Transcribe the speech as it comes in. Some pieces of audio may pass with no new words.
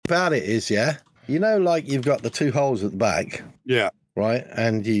about it is, like you've got the two holes at the back. Yeah. Right,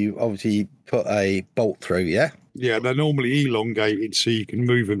 and you obviously put a bolt through, yeah? Yeah, they're normally elongated so you can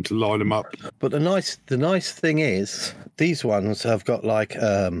move them to line them up. But the nice thing is, these ones have got like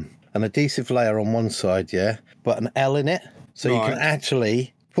an adhesive layer on one side, but an L in it. So you can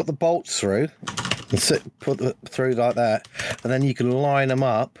actually put the bolts through and put it through like that, and then you can line them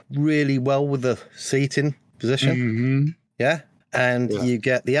up really well with the seating position. Mm-hmm. Yeah? And you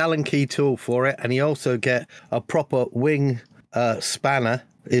get the Allen key tool for it, and you also get a proper wing spanner.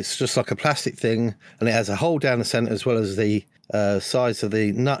 It's just like a plastic thing, and it has a hole down the center as well as the size of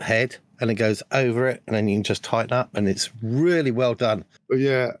the nut head, and it goes over it, and then you can just tighten up, and it's really well done. But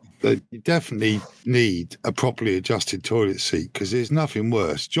yeah, you definitely need a properly adjusted toilet seat, because there's nothing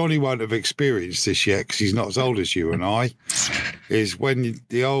worse. Johnny won't have experienced this yet because he's not as old as you and I, is when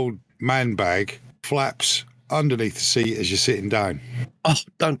the old man bag flaps underneath the seat as you're sitting down. Oh,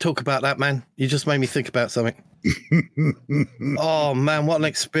 don't talk about that, man. You just made me think about something. Oh man, what an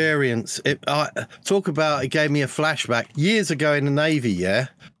experience. It gave me a flashback years ago in the Navy.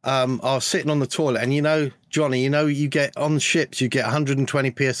 I was sitting on the toilet, and Johnny, you get on ships, you get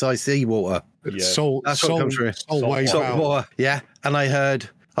 120 psi seawater. Salt water. Yeah. And I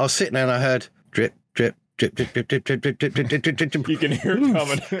was sitting there and I heard drip, drip, drip, drip, drip, drip, drip, drip, drip, drip, drip, drip, drip. You can hear it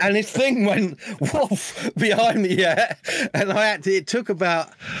coming. And this thing went woof behind me, and it took about,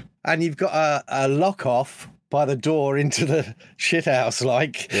 and you've got a lock off by the door into the shit house,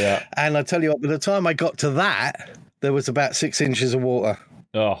 and I tell you what, by the time I got to that, there was about 6 inches of water.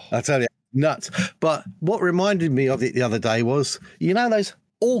 Oh, I tell you, nuts. But what reminded me of it the other day was, those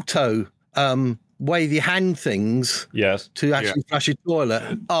auto wave your hand things, to actually flush your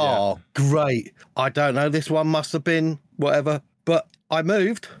toilet. Oh, great. I don't know, this one must have been whatever, but I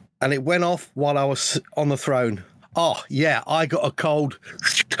moved and it went off while I was on the throne. Oh, yeah, I got a cold.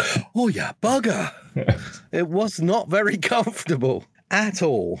 Oh, yeah, bugger. It was not very comfortable at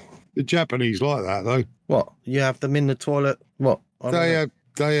all. The Japanese like that, though. What? You have them in the toilet? What? They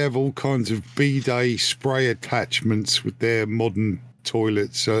have all kinds of bidet spray attachments with their modern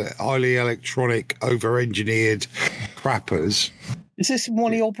toilets, highly electronic, over-engineered crappers. Is this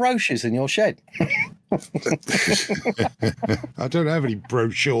one of your brochures in your shed? I don't have any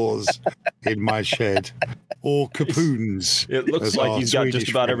brochures in my shed. Or capoons. It looks like he's got just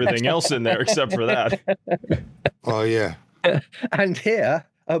about everything else in there except for that. Oh, yeah. And here,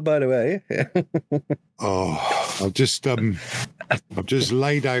 by the way. I've just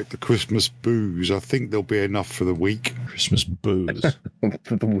laid out the Christmas booze. I think there'll be enough for the week. Christmas booze.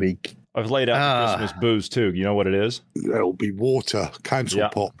 For the week. I've laid out the Christmas booze, too. You know what it is? There'll be water, council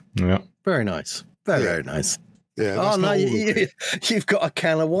pop. Yeah. Very nice. Very nice. Yeah. You've got a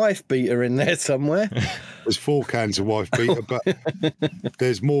can of wife beater in there somewhere. There's 4 cans of wife beater, but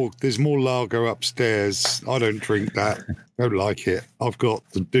there's more lager upstairs. I don't drink that. I don't like it. I've got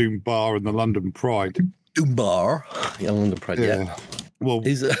the Doom Bar and the London Pride. Doom Bar? Yeah, London Pride, yeah. Well,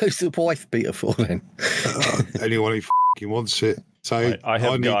 who's the wife beater for then? Anyone who wants it. So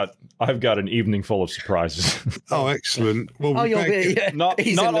I've got an evening full of surprises. Oh, excellent. Well, not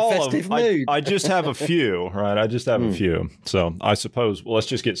he's not in all the of festive them. mood. I just have a few, right? I just have a few. So I suppose, let's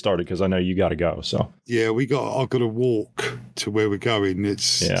just get started because I know you got to go. So yeah, I've got to walk to where we're going.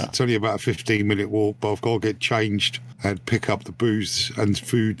 It's only about a 15-minute walk, but I've got to get changed and pick up the booze and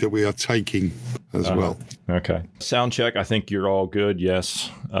food that we are taking as well. Okay. Sound check. I think you're all good.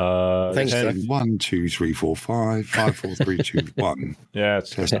 Yes. Thanks, sir. 1, 2, 3, 4, 5, 5, 4, 3, 2, 1. Yeah,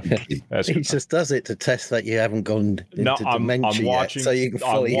 it's he just does it to test that you haven't gone into dementia yet, so you can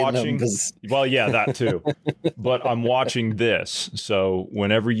follow your numbers. Well, yeah, that too. But I'm watching this, so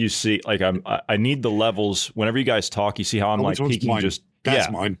whenever you see, I need the levels. Whenever you guys talk, you see how I'm peeking. Mine?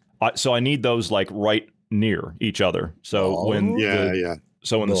 That's mine. So I need those right near each other. So when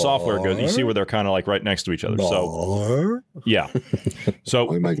the software goes, you see where they're kind of right next to each other. So yeah. So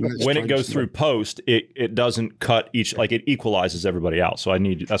when it goes through post, it doesn't cut each, it equalizes everybody out. So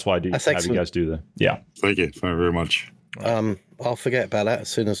that's why I do have you guys do the Thank you very much. I'll forget about that as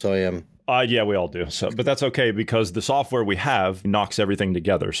soon as I am. Yeah, we all do. So, but that's okay because the software we have knocks everything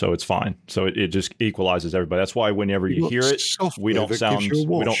together, so it's fine. So it just equalizes everybody. That's why whenever you hear it, we don't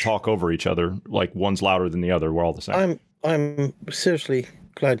talk over each other. One's louder than the other. We're all the same. I'm seriously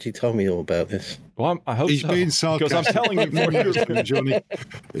glad you told me all about this. Well, I hope he's so. Being sarcastic. Because I'm telling you, Johnny,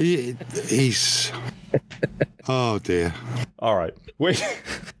 he's. Oh dear. All right. Wait.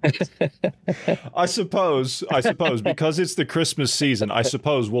 I suppose because it's the Christmas season, I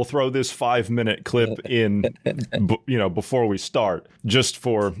suppose we'll throw this 5-minute clip in, before we start, just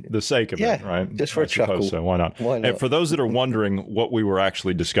for the sake of it, right? Just for a chuckle. So why not? And for those that are wondering what we were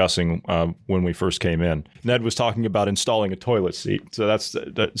actually discussing when we first came in, Ned was talking about installing a toilet seat. So that's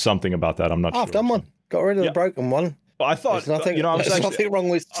something about that. I'm not sure. I've done one. Got rid of the broken one. I thought, there's nothing wrong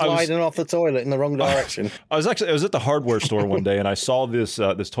with sliding off the toilet in the wrong direction. I was at the hardware store one day and I saw this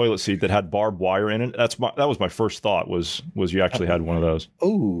toilet seat that had barbed wire in it. That was my first thought was you actually had one of those.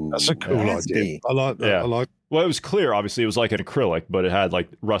 Oh, that's a cool idea. I like that. Yeah. Well, it was clear. Obviously, it was like an acrylic, but it had like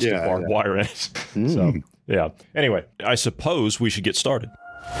rusted barbed wire in it. So yeah. Anyway, I suppose we should get started.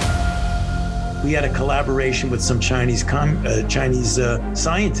 We had a collaboration with some Chinese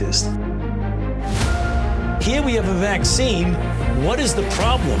scientists. Here we have a vaccine. What is the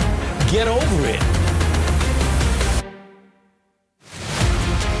problem? Get over it.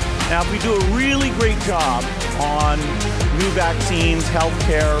 Now, if we do a really great job on new vaccines,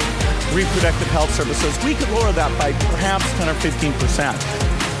 healthcare, reproductive health services, we could lower that by perhaps 10 or 15%.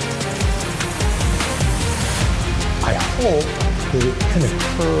 I hope that it can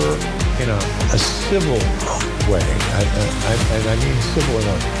occur in a civil way. I mean civil in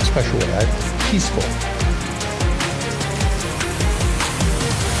a special way, peaceful.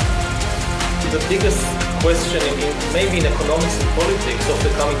 The biggest question, maybe in economics and politics of the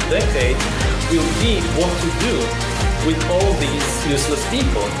coming decade, will be what to do with all these useless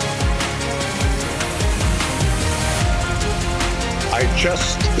people. I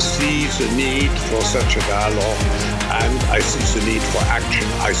just see the need for such a dialogue, and I see the need for action.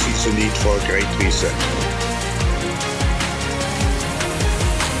 I see the need for a great reset.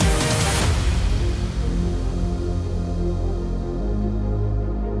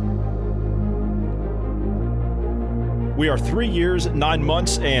 We are 3 years, 9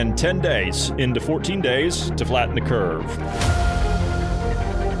 months, and 10 days into 14 days to flatten the curve.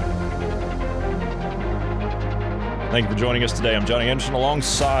 Thank you for joining us today. I'm Johnny Anderson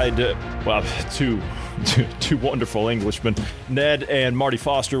alongside, two wonderful Englishmen, Ned and Marty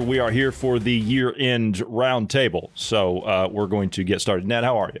Foster. We are here for the year-end roundtable. So we're going to get started. Ned,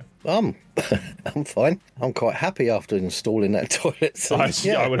 how are you? I'm fine. I'm quite happy after installing that toilet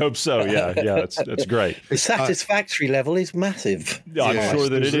seat. I would hope so. Yeah, that's great. The satisfactory level is massive. I'm sure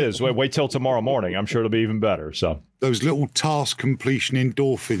that it is. Wait till tomorrow morning. I'm sure it'll be even better. So those little task completion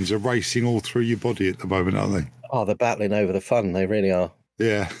endorphins are racing all through your body at the moment, aren't they? Oh, they're battling over the fun. They really are.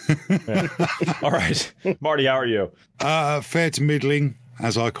 Yeah. All right. Marty, how are you? Fair to middling,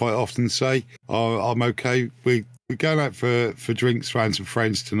 as I quite often say. I'm okay. We're going out for drinks around some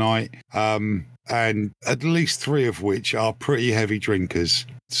friends tonight, and at least 3 of which are pretty heavy drinkers.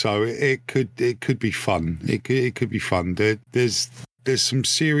 So it could be fun. It could be fun. There's some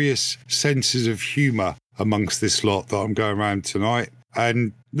serious senses of humour amongst this lot that I'm going around tonight,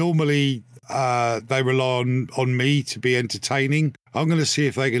 and normally they rely on me to be entertaining. I'm going to see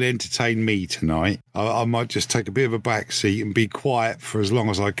if they can entertain me tonight. I might just take a bit of a back seat and be quiet for as long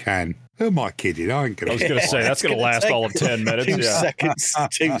as I can. Who am I kidding? I was going to say, that's going to last all of 10 minutes.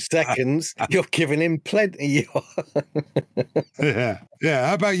 2 seconds. You're giving him plenty. Yeah.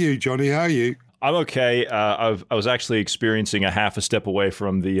 How about you, Johnny? How are you? I'm okay. I was actually experiencing a half a step away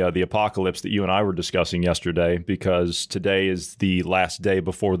from the apocalypse that you and I were discussing yesterday, because today is the last day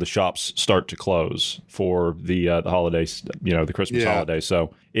before the shops start to close for the holidays, the Christmas holiday.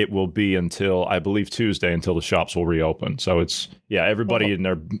 So it will be until, I believe, Tuesday until the shops will reopen. So it's, everybody and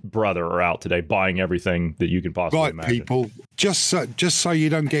their brother are out today buying everything that you can possibly imagine. Right, people, just so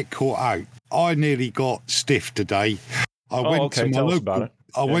you don't get caught out, I nearly got stiff today. I went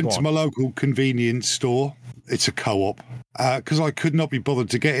to my local convenience store. It's a co-op, because I could not be bothered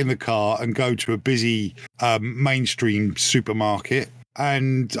to get in the car and go to a busy mainstream supermarket.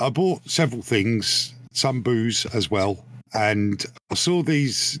 And I bought several things, some booze as well. And I saw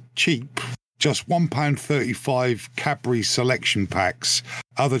these cheap, just £1.35 Cadbury selection packs.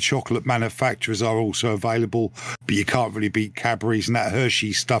 Other chocolate manufacturers are also available, but you can't really beat Cadbury's, and that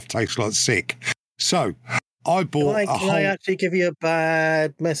Hershey stuff tastes like sick. So I bought Can I actually give you a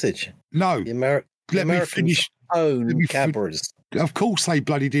bad message? No. Let me finish. Own Cadbury's. Of course they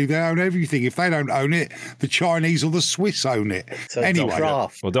bloody do. They own everything. If they don't own it, the Chinese or the Swiss own it. So anyway.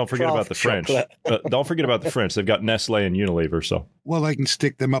 Don't forget about the French. Don't forget about the French. They've got Nestle and Unilever. So they can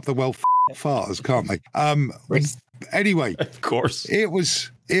stick them up the farters, can't they? Anyway. Of course. It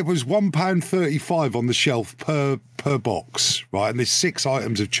was £1.35 on the shelf per box, right? And there's 6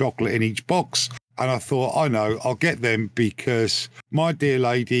 items of chocolate in each box. And I thought, I know, I'll get them because my dear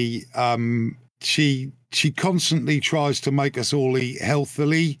lady, she constantly tries to make us all eat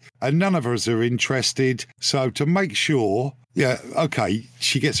healthily, and none of us are interested. So to make sure, yeah, okay,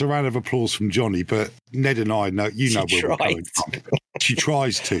 she gets a round of applause from Johnny, but Ned and I know, where we're going from. She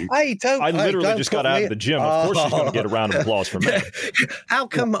tries to. Hey, I literally just got out of the gym. Of course she's going to get a round of applause from me. How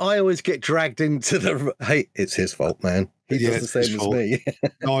come I always get dragged into the... Hey, it's his fault, man. He does the same as me.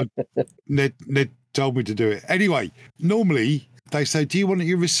 No, Ned told me to do it. Anyway, normally they say, do you want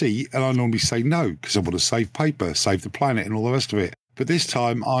your receipt? And I normally say no, because I want to save paper, save the planet and all the rest of it. But this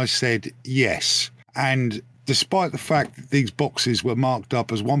time I said yes. And despite the fact that these boxes were marked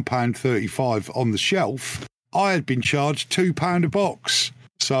up as £1.35 on the shelf, I had been charged £2 a box.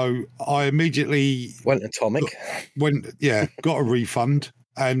 So I immediately went atomic. Got a refund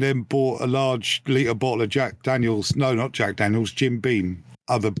and then bought a large litre bottle of Jack Daniels. No, not Jack Daniels, Jim Beam.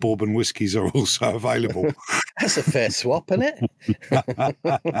 Other bourbon whiskies are also available. That's a fair swap, isn't it?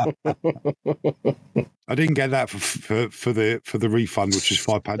 I didn't get that for the refund, which is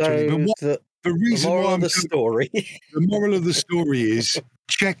 £5. So the reason why I'm the moral of the story is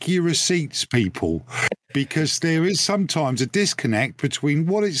check your receipts, people, because there is sometimes a disconnect between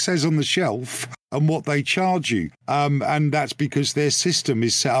what it says on the shelf and what they charge you. And that's because their system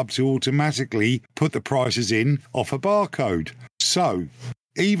is set up to automatically put the prices in off a barcode. So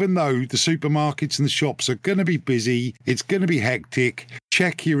even though the supermarkets and the shops are going to be busy, it's going to be hectic,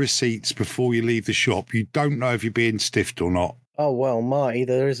 check your receipts before you leave the shop. You don't know if you're being stiffed or not. Oh, well, Marty,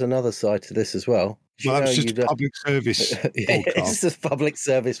 there is another side to this as well. Well, that was just a public service. It's just public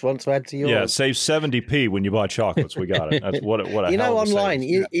service once to add to yours. Yeah, save 70p when you buy chocolates. We got it. That's what you know, online.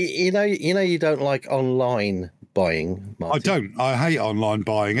 You know, you don't like online buying, Marty. I don't. I hate online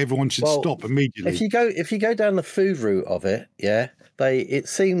buying. Everyone should stop immediately. If you go down the food route of it, it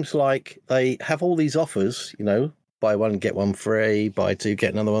seems like they have all these offers. You know, buy one get one free, buy two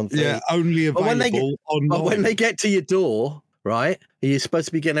get another one free. Yeah, only available online. But when they get to your door, right, you're supposed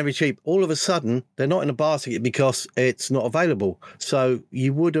to be getting every cheap. All of a sudden, they're not in a basket because it's not available. So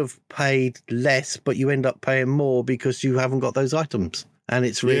you would have paid less, but you end up paying more because you haven't got those items. And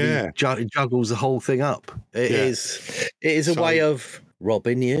it's really juggles the whole thing up. It is a way of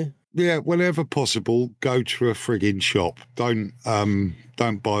robbing you. Yeah, whenever possible, go to a frigging shop. Don't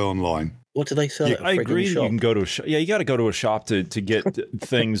buy online. What do they sell? Yeah, I agree. Shop? You can go to a shop. Yeah, you got to go to a shop to get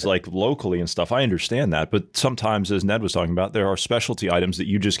things like locally and stuff. I understand that, but sometimes, as Ned was talking about, there are specialty items that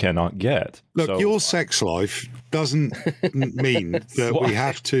you just cannot get. Look, your sex life doesn't mean that we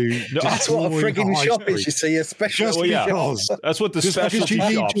have to. No, that's what a frigging shop is. You see, a specialty shop. That's what the specialty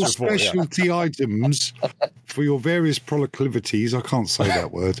shops are for. Your specialty items for your various proclivities. I can't say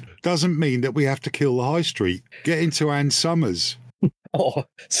that word. Doesn't mean that we have to kill the high street. Get into Ann Summers. Or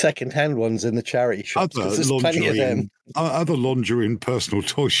second-hand ones in the charity shops. There's plenty of them. Other lingerie and personal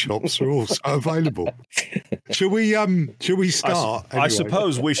toy shops are also available. Shall we start? I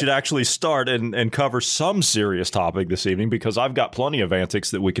suppose we should actually start and cover some serious topic this evening, because I've got plenty of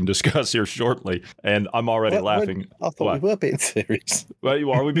antics that we can discuss here shortly, and I'm already laughing. I thought we were being serious.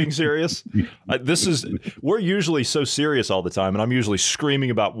 Well, are we being serious? We're usually so serious all the time, and I'm usually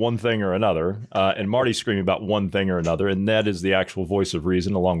screaming about one thing or another, and Marty's screaming about one thing or another, and Ned is the actual voice of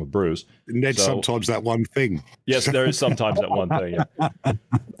reason along with Bruce. Ned's sometimes that one thing. Yes, there is sometimes that one thing. Yeah.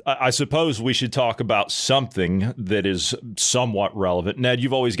 I suppose we should talk about something that is somewhat relevant. Ned,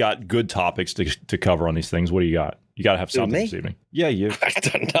 you've always got good topics to cover on these things. What do you got? You got to have something this evening. Yeah, you. I've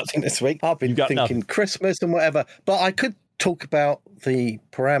done nothing this week. I've been thinking Christmas and whatever. But I could talk about the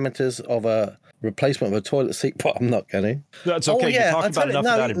parameters of a replacement of a toilet seat, but I'm not going to. That's okay. You talked about enough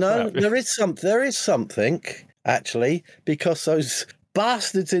of that. No, there is something, actually, because those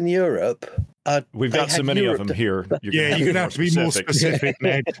bastards in Europe... We've got so many of them here. You're going to have to be more specific,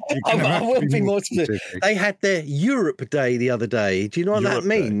 Ned. I will be more specific. They had their Europe Day the other day. Do you know what that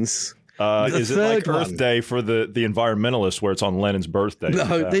means? Is it like Earth Day for the environmentalists, where it's on Lenin's birthday?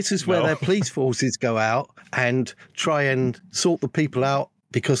 No, this is where their police forces go out and try and sort the people out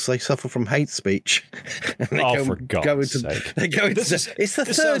because they suffer from hate speech. For God's sake. It's the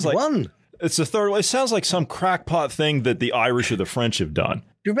third one. It's the third one. It sounds like some crackpot thing that the Irish or the French have done.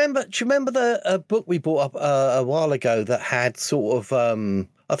 Do you remember the book we brought up a while ago that had sort of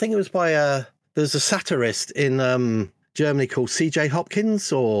I think it was by there's a satirist in Germany called C.J.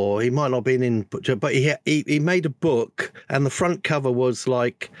 Hopkins, or he might not have been in, but he made a book, and the front cover was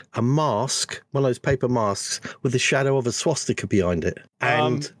like a mask, one of those paper masks with the shadow of a swastika behind it.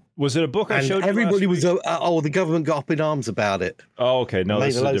 And Was it a book I showed you? Everybody was, the government got up in arms about it. Oh, okay. No,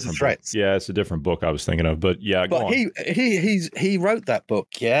 this is a different book. Yeah, it's a different book I was thinking of. But yeah, go on. He wrote that book,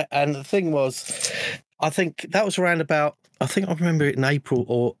 yeah. And the thing was, I think that was around about, I think I remember it in April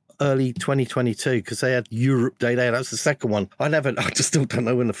or early 2022, because they had Europe Day there. That was the second one. I just still don't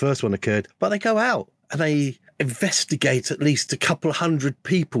know when the first one occurred. But they go out and they investigate at least a couple of hundred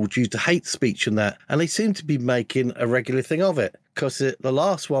people due to hate speech and that. And they seem to be making a regular thing of it. Because the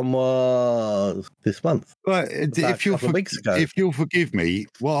last one was this month. But if you'll forgive me,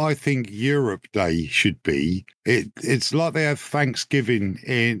 what I think Europe Day should be, it's like they have Thanksgiving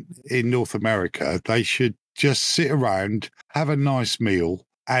in North America. They should just sit around, have a nice meal,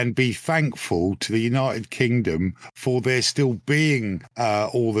 and be thankful to the United Kingdom for there still being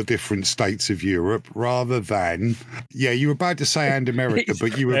all the different states of Europe, rather than, you were about to say and America,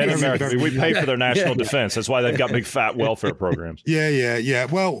 but you were America. We pay for their national defense. That's why they've got big fat welfare programs. Yeah.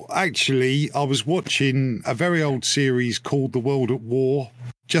 Well, actually, I was watching a very old series called The World at War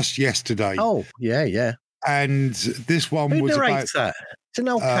just yesterday. Oh, yeah. And this one was about that. It's an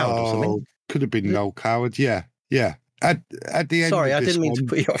old Coward or something. Could have been an old Coward, yeah. At the end. Sorry, I didn't mean to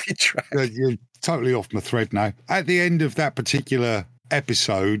put you off your track. You're totally off my thread now. At the end of that particular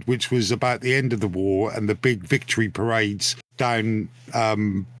episode, which was about the end of the war and the big victory parades down,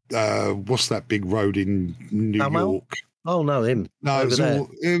 what's that big road in New York? Oh no, him. No, it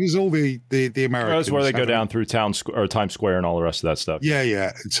was all the Americans. That's where they go down through Times Square and all the rest of that stuff.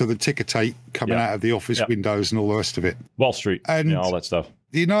 Yeah. So the ticker tape coming out of the office windows and all the rest of it. Wall Street and all that stuff.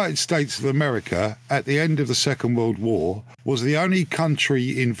 The United States of America, at the end of the Second World War, was the only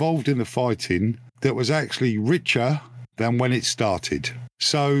country involved in the fighting that was actually richer than when it started.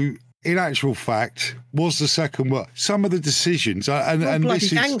 So, in actual fact, was the Second World... Some of the decisions... and bloody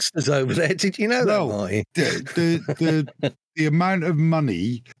gangsters over there, did you know that, the amount of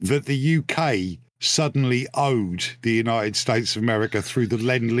money that the UK suddenly owed the United States of America through the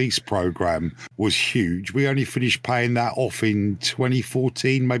Lend-Lease program was huge. We only finished paying that off in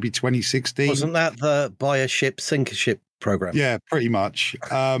 2014, maybe 2016. Wasn't that the buy a ship, sink a ship program? Yeah, pretty much.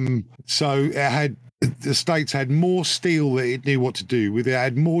 So the States had more steel that it knew what to do with. It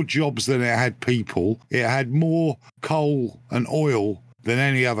had more jobs than it had people. It had more coal and oil than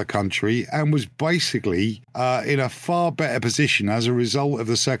any other country, and was basically in a far better position as a result of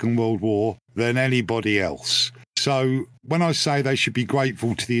the Second World War than anybody else. So when I say they should be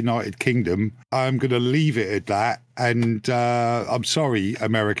grateful to the United Kingdom, I'm going to leave it at that. And I'm sorry,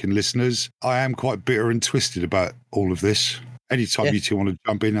 American listeners, I am quite bitter and twisted about all of this. Anytime you two want to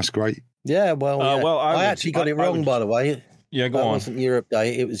jump in, that's great. Yeah, well, I actually got it wrong, by the way. Yeah, go on. It wasn't Europe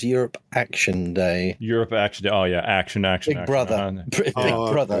Day. It was Europe Action Day. Europe Action Day. Oh, yeah. Action. Big brother. Big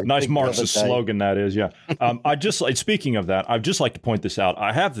brother. Nice Big Marxist brother slogan that is, yeah. Speaking of that, I'd just like to point this out.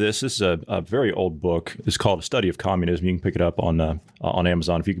 I have this. This is a very old book. It's called A Study of Communism. You can pick it up on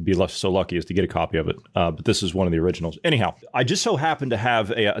Amazon if you could be so lucky as to get a copy of it. But this is one of the originals. Anyhow, I just so happen to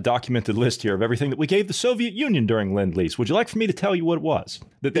have a documented list here of everything that we gave the Soviet Union during Lend-Lease. Would you like for me to tell you what it was?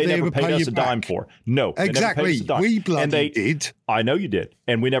 That they never paid us a dime for. No. Exactly. We bloody did. I know you did.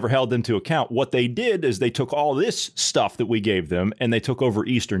 And we never held them to account. What they did is they took all this stuff that we gave them and they took over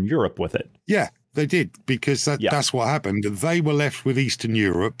Eastern Europe with it. Yeah, they did, because that's what happened. They were left with Eastern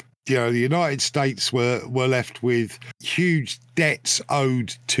Europe. You know, the United States were left with huge debts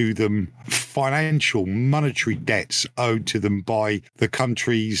owed to them, financial, monetary debts owed to them by the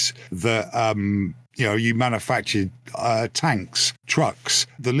countries that, you manufactured tanks, trucks,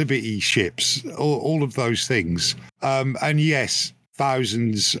 the Liberty ships, all of those things. And yes,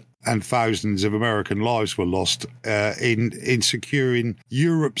 thousands and thousands of American lives were lost in securing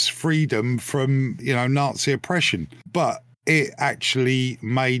Europe's freedom from, Nazi oppression. But it actually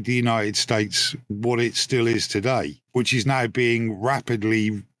made the United States what it still is today, which is now being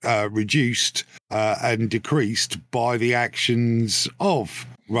rapidly reduced and decreased by the actions of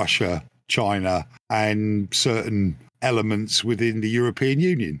Russia, China, and certain elements within the European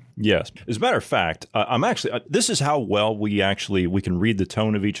Union. Yes. As a matter of fact, I'm actually, this is how well we can read the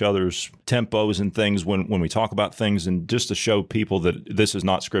tone of each other's tempos and things when we talk about things, and just to show people that this is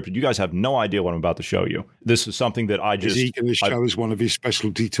not scripted. You guys have no idea what I'm about to show you. This is something that Is he going to show us one of his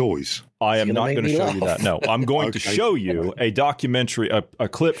specialty toys? I am not going to show you that. No, I'm going to show you a documentary, a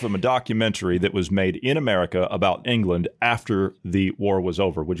clip from a documentary that was made in America about England after the war was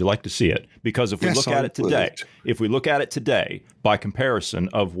over. Would you like to see it? Because if we look at it today, by comparison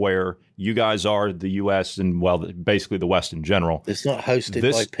of where where you guys are, the U.S. and, well, basically the West in general. It's not hosted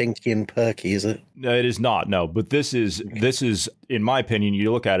by Pinky and Perky, is it? No, it is not. No, but this is, in my opinion,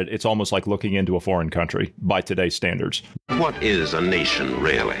 you look at it, it's almost like looking into a foreign country by today's standards. What is a nation,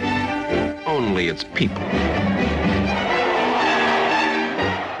 really? Only its people.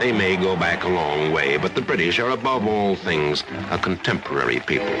 They may go back a long way, but the British are above all things a contemporary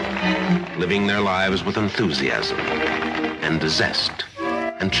people, living their lives with enthusiasm and zest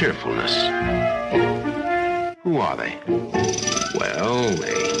and cheerfulness. Who are they? Well,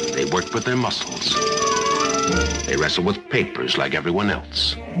 they work with their muscles. They wrestle with papers like everyone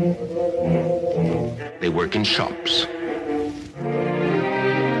else. They work in shops.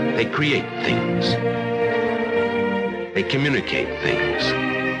 They create things. They communicate things.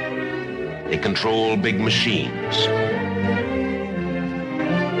 They control big machines.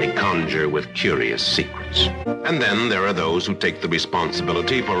 They conjure with curious secrets. And then there are those who take the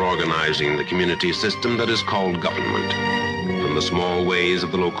responsibility for organizing the community system that is called government. From the small ways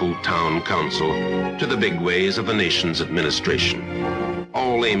of the local town council to the big ways of the nation's administration.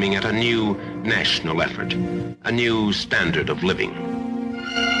 All aiming at a new national effort, a new standard of living.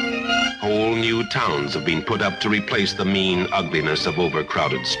 Whole new towns have been put up to replace the mean ugliness of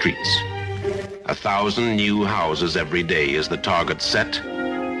overcrowded streets. 1,000 new houses every day is the target set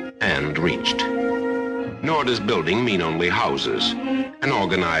and reached. Nor does building mean only houses. An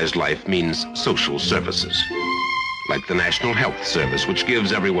organized life means social services, like the National Health Service, which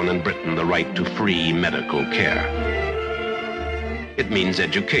gives everyone in Britain the right to free medical care. It means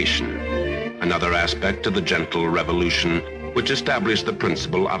education, another aspect of the gentle revolution which established the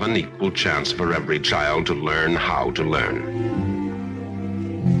principle of an equal chance for every child to learn how to learn.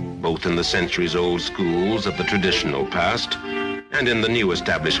 Both in the centuries-old schools of the traditional past and in the new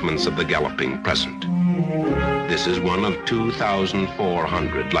establishments of the galloping present. This is one of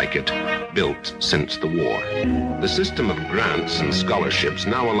 2,400 like it, built since the war. The system of grants and scholarships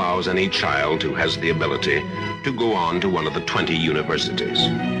now allows any child who has the ability to go on to one of the 20 universities,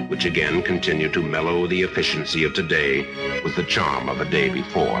 which again continue to mellow the efficiency of today with the charm of a day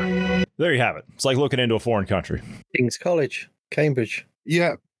before. There you have it. It's like looking into a foreign country. King's College, Cambridge.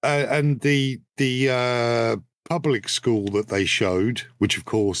 Yeah, and the public school that they showed, which of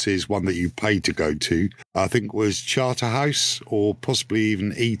course is one that you paid to go to, I think was Charterhouse or possibly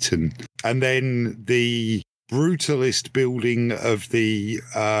even Eton. And then the brutalist building of the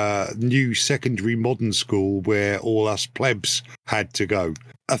new secondary modern school where all us plebs had to go.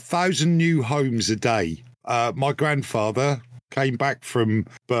 1,000 new homes a day. My grandfather came back from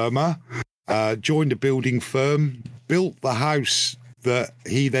Burma, joined a building firm, built the house that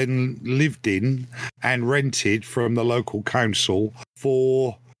he then lived in and rented from the local council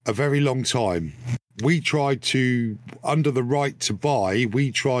for a very long time. We tried to, under the right to buy,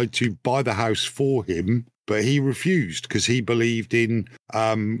 we tried to buy the house for him, but he refused because he believed in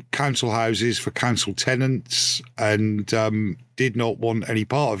council houses for council tenants and did not want any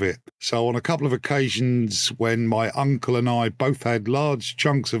part of it. So on a couple of occasions when my uncle and I both had large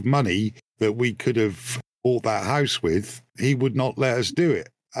chunks of money that we could have bought that house with, he would not let us do it.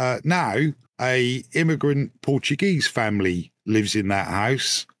 Now, a immigrant Portuguese family lives in that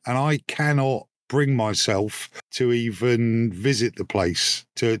house, and I cannot bring myself to even visit the place,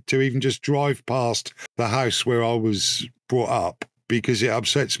 to even just drive past the house where I was brought up, because it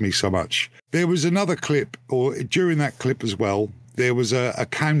upsets me so much. There was another clip, or during that clip as well, there was a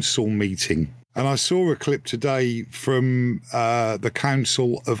council meeting, and I saw a clip today from the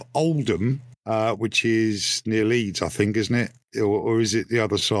council of Oldham, which is near Leeds, I think, isn't it? Or is it the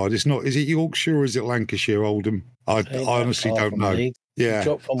other side? It's not. Is it Yorkshire or is it Lancashire, Oldham? I honestly don't know. Yeah.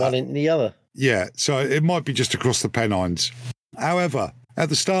 Drop from one into the other. Yeah, so it might be just across the Pennines. However, at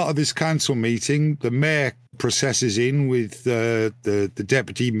the start of this council meeting, the mayor processes in with the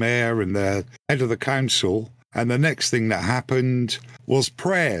deputy mayor and the head of the council, and the next thing that happened was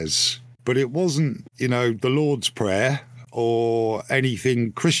prayers. But it wasn't, the Lord's Prayer or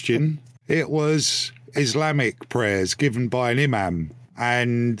anything Christian. It was Islamic prayers given by an imam.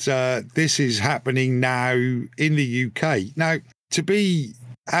 And this is happening now in the UK. Now, to be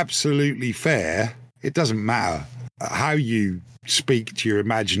absolutely fair, it doesn't matter how you speak to your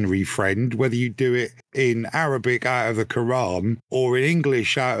imaginary friend, whether you do it in Arabic out of the Quran or in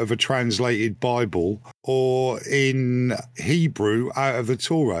English out of a translated Bible or in Hebrew out of the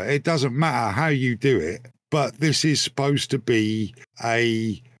Torah. It doesn't matter how you do it. But this is supposed to be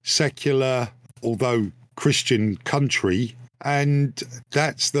a secular, although Christian country, and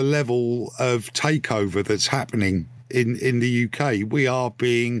that's the level of takeover that's happening in the UK. We are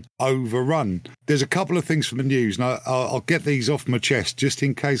being overrun. There's a couple of things from the news, and I'll get these off my chest just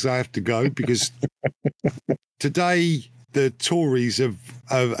in case I have to go, because today the Tories have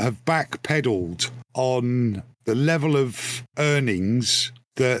backpedaled on the level of earnings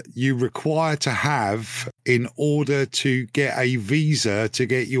that you require to have in order to get a visa to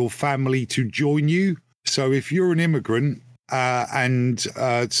get your family to join you. So if you're an immigrant and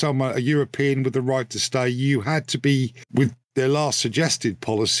a European with the right to stay, you had to be, with their last suggested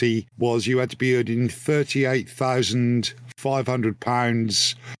policy was you had to be earning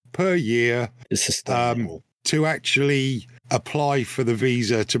 £38,500 per year to actually apply for the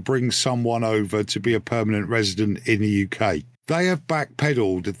visa to bring someone over to be a permanent resident in the UK. They have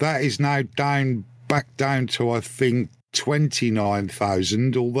backpedaled. That is now back down to, I think,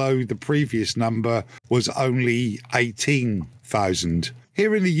 29,000, although the previous number was only 18,000.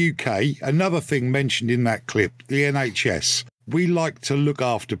 Here in the UK, another thing mentioned in that clip, the NHS. We like to look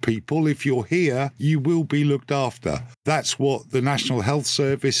after people. If you're here, you will be looked after. That's what the National Health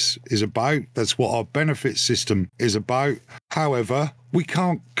Service is about. That's what our benefit system is about. However, we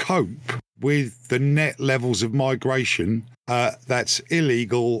can't cope with the net levels of migration that's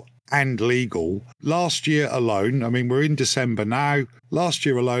illegal and legal. Last year alone, I mean, we're in December now, last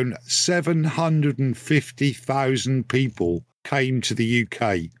year alone, 750,000 people came to the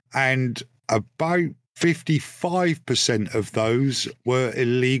UK, and about 55% of those were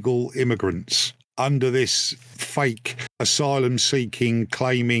illegal immigrants under this fake asylum-seeking,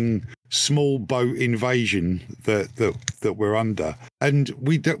 claiming small boat invasion that we're under. And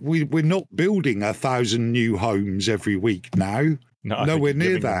we're not building 1,000 new homes every week now. No, nowhere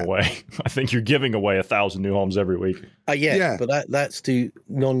near that. I think you're giving away 1,000 new homes every week. Yeah, but that's to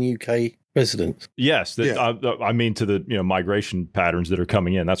non-UK residents. Yes, I mean to the migration patterns that are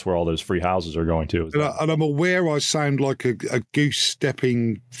coming in. That's where all those free houses are going to. And I'm aware I sound like a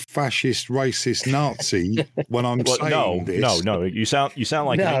goose-stepping fascist, racist Nazi when I'm saying this. No. You sound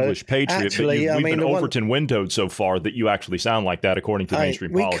like an English patriot. Actually, but we've been Overton windowed so far that you actually sound like that, according to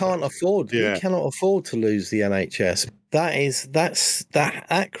mainstream politics. We cannot afford to lose the NHS.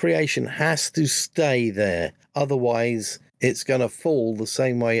 That creation has to stay there. Otherwise, it's going to fall the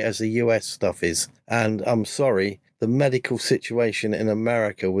same way as the US stuff is. And I'm sorry, the medical situation in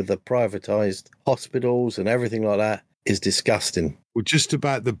America with the privatized hospitals and everything like that is disgusting. Well, just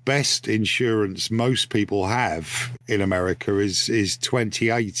about the best insurance most people have in America is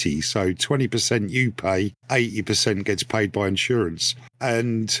 20/80. So 20% you pay, 80% gets paid by insurance.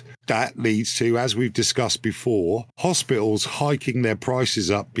 And that leads to, as we've discussed before, hospitals hiking their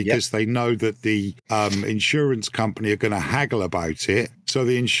prices up because they know that the insurance company are going to haggle about it. So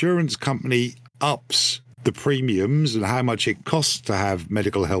the insurance company ups the premiums and how much it costs to have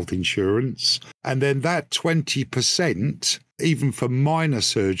medical health insurance. And then that 20%, even for minor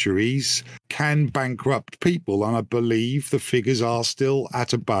surgeries, can bankrupt people. And I believe the figures are still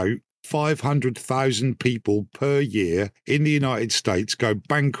at about 500,000 people per year in the United States go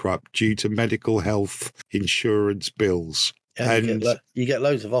bankrupt due to medical health insurance bills. And you get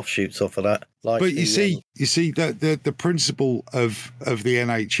loads of offshoots off of that. But you see the principle of the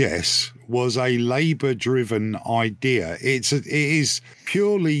NHS was a Labour-driven idea. It is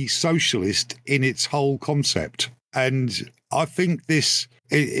purely socialist in its whole concept, and I think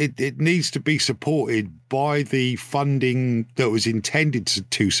it needs to be supported by the funding that was intended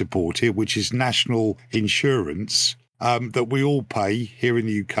to support it, which is national insurance that we all pay here in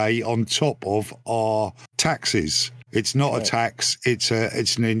the UK on top of our taxes. It's not a tax, it's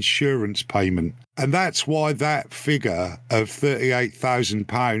an insurance payment. And that's why that figure of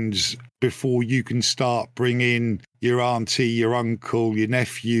 £38,000 before you can start bringing your auntie, your uncle, your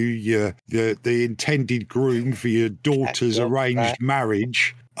nephew, the intended groom for your daughter's arranged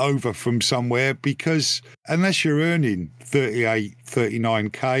marriage over from somewhere, because unless you're earning 38,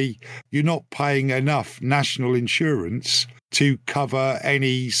 39K, you're not paying enough national insurance to cover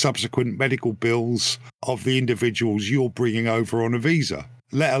any subsequent medical bills of the individuals you're bringing over on a visa,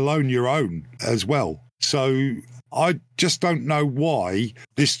 let alone your own as well. So I just don't know why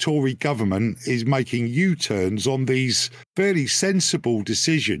this Tory government is making U-turns on these fairly sensible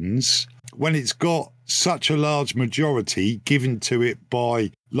decisions when it's got such a large majority given to it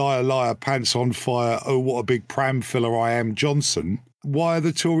by liar, liar, pants on fire, oh, what a big pram filler I am, Johnson. Why are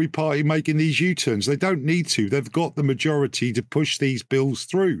the Tory party making these U-turns? They don't need to. They've got the majority to push these bills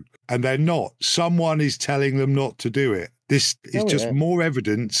through, and they're not. Someone is telling them not to do it. This is just more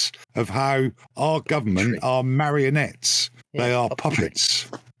evidence of how our government are marionettes. They are puppets.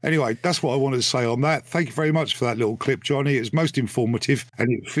 Anyway, that's what I wanted to say on that. Thank you very much for that little clip, Johnny. It was most informative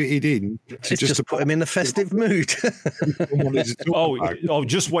and it fitted in. Just put him in a festive mood.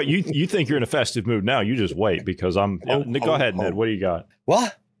 Just wait. You think you're in a festive mood now. You just wait because I'm. Go ahead, Ned. What do you got?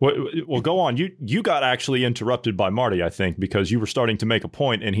 What? Well, go on. You got actually interrupted by Marty, I think, because you were starting to make a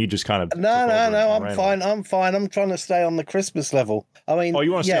point and he just kind of... No, I'm fine. I'm trying to stay on the Christmas level. I mean... Oh,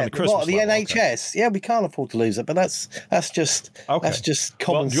 you want to stay on the Christmas level? The NHS. Okay. Yeah, we can't afford to lose it, but that's just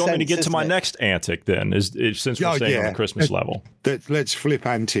common sense. Do you want me to get to my next antic then, since we're staying on the Christmas level? Let's flip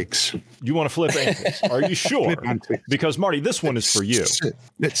antics. You want to flip antics? Are you sure? Flip antics. Because, Marty, this one is for you.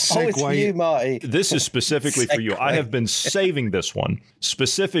 Let's segue. It's for you, Marty. This is specifically for you. I have been saving this one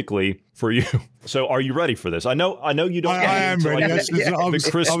specifically for you. So are you ready for this? I know you don't. I am ready. The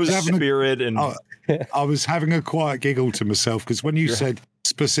Christmas spirit and I was having a quiet giggle to myself because when you said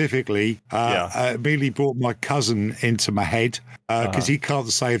specifically, it immediately brought my cousin into my head because he can't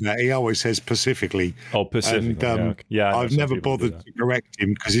say that. He always says specifically. Oh, Pacifically. And, I've never bothered to correct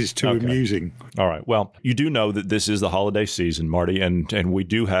him because it's too amusing. All right. Well, you do know that this is the holiday season, Marty, and we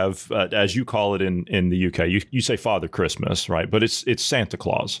do have, as you call it in the UK, you say Father Christmas, right? But it's Santa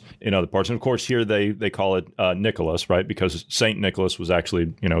Claus in other parts, and of course here they call it Nicholas, right? Because Saint Nicholas was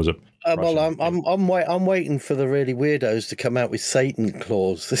actually was a I'm waiting for the really weirdos to come out with Satan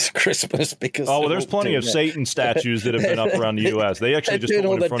Claus this Christmas because there's plenty of Satan statues that have been up around the U.S. They actually just put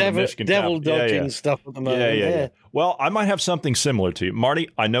one in front of Michigan devil dodging stuff at the moment. Yeah. Well, I might have something similar to you, Marty.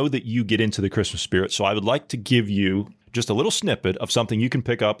 I know that you get into the Christmas spirit, so I would like to give you just a little snippet of something you can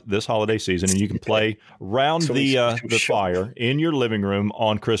pick up this holiday season, and you can play round the fire in your living room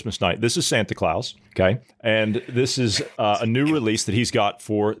on Christmas night. This is Santa Claus, okay? And this is a new release that he's got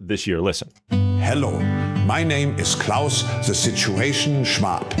for this year. Listen. Hello, my name is Klaus, the Situation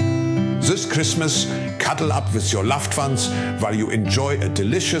Schwab. This Christmas, cuddle up with your loved ones while you enjoy a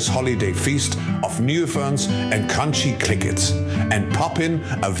delicious holiday feast of new ferns and crunchy crickets, and pop in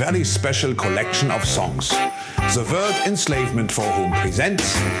a very special collection of songs. The World Enslavement Forum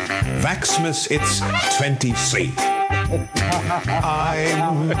presents Waxmas It's 23.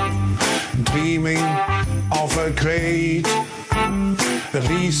 I'm dreaming of a great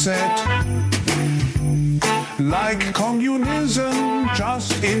reset, like communism,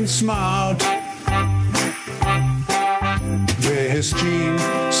 just in smart. With gene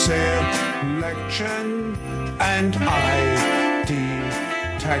selection and eye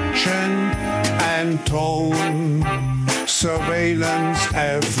detection and tone surveillance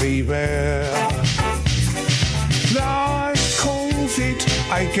everywhere. Like COVID,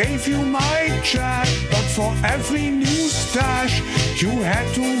 I gave you my chat, but for every new stash, you had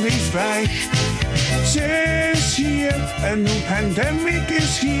to refresh. This year, a new pandemic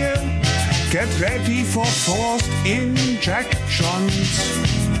is here. Get ready for forced injections.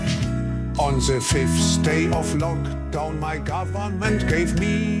 On the 5th day of lockdown, my government gave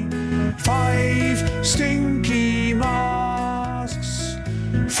me 5 stinky masks.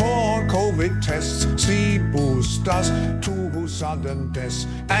 4 COVID tests, 3 boosters, 2 sudden deaths,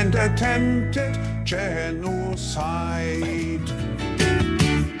 and attempted genocide.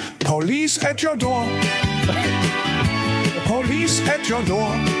 Police at your door. Police at your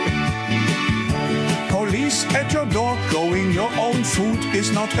door. Police at your door. Growing your own food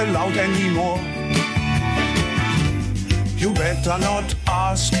is not allowed anymore. You better not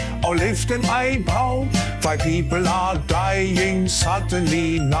ask or lift an eyebrow why people are dying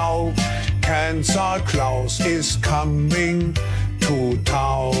suddenly now. Cancer Claus is coming to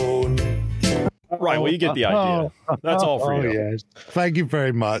town. Right, well, you get the idea. That's all for you. Yes. Thank you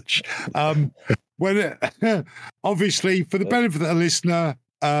very much. Obviously, for the benefit of the listener,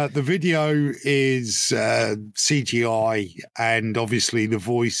 the video is CGI, and obviously the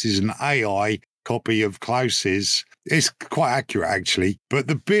voice is an AI copy of Klaus's. It's quite accurate, actually. But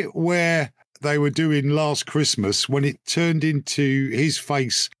the bit where they were doing Last Christmas, when it turned into his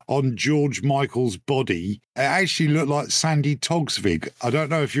face on George Michael's body, it actually looked like Sandy Togsvig. I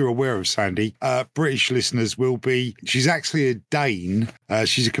don't know if you're aware of Sandy. British listeners will be. She's actually a Dane.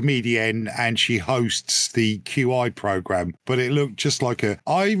 She's a comedian and she hosts the QI program. But it looked just like a...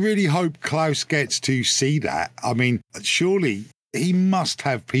 I really hope Klaus gets to see that. I mean, surely he must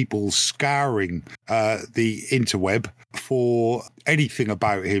have people scouring the interweb for anything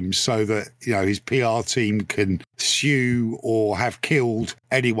about him so that, you know, his PR team can sue or have killed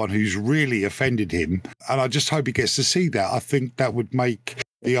anyone who's really offended him. And I just hope he gets to see that. I think that would make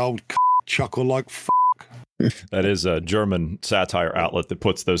the old chuckle like That is a German satire outlet that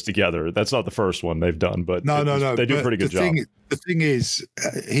puts those together. That's not the first one they've done, but no. They do a pretty good job. The thing is,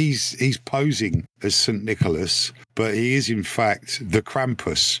 he's posing as St. Nicholas, but he is in fact the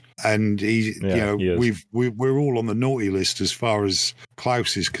Krampus, and we're all on the naughty list as far as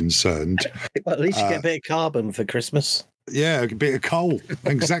Klaus is concerned. Well, at least you get a bit of carbon for Christmas. Yeah, a bit of coal,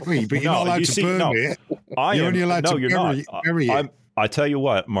 exactly. But you're not allowed to burn it. You're only allowed to bury it. I tell you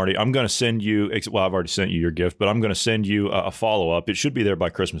what, Marty, I'm going to send you, well, I've already sent you your gift, but I'm going to send you a follow-up. It should be there by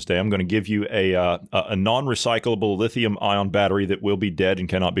Christmas Day. I'm going to give you a non-recyclable lithium-ion battery that will be dead and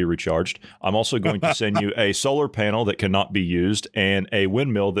cannot be recharged. I'm also going to send you a solar panel that cannot be used and a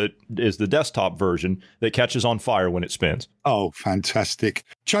windmill that is the desktop version that catches on fire when it spins. Oh, fantastic.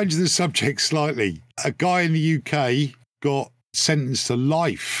 Changing the subject slightly. A guy in the UK got sentenced to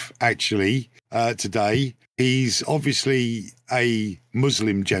life, actually, today. He's obviously a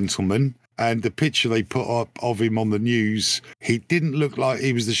Muslim gentleman, and the picture they put up of him on the news, he didn't look like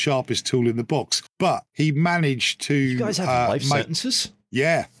he was the sharpest tool in the box, but he managed to... You guys have life sentences?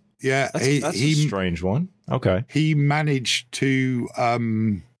 Yeah. That's a strange one. Okay. He managed to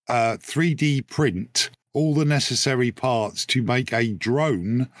 3D print all the necessary parts to make a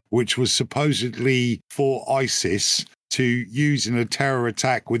drone, which was supposedly for ISIS, to use in a terror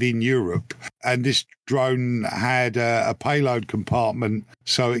attack within Europe. And this drone had a payload compartment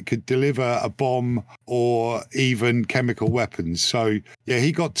so it could deliver a bomb or even chemical weapons. So, yeah,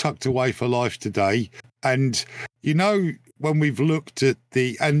 he got tucked away for life today. And, when we've looked at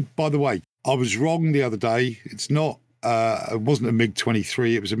and by the way, I was wrong the other day. It's not, it wasn't a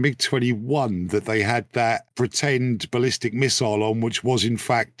MiG-23, it was a MiG-21 that they had that pretend ballistic missile on, which was in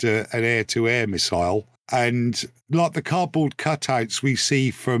fact an air-to-air missile. And like the cardboard cutouts we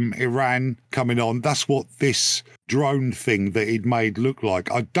see from Iran coming on, that's what this drone thing that he'd made looked like.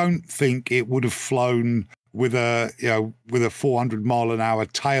 I don't think it would have flown with a 400-mile-an-hour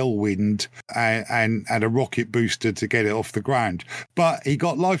tailwind and a rocket booster to get it off the ground. But he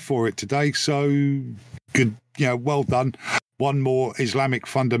got life for it today, so good. Well done. One more Islamic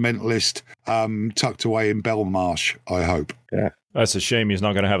fundamentalist tucked away in Belmarsh, I hope. Yeah, that's a shame he's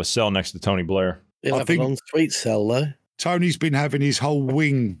not going to have a cell next to Tony Blair. He'll have an en-suite cell, though. Tony's been having his whole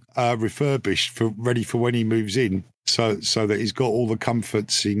wing refurbished ready for when he moves in, so that he's got all the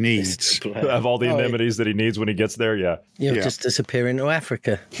comforts he needs. Have all the amenities that he needs when he gets there, yeah. You'll just disappear into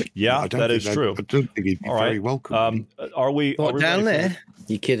Africa. Yeah, that is true. I don't think he'd be very welcome. Are we down there?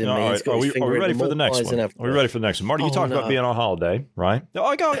 You kidding me? Right. Are we ready for the next one? Are we ready for the next one? Marty, you talked about being on holiday, right? No,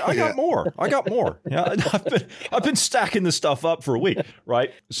 I got more. I got more. Yeah, I've been stacking this stuff up for a week,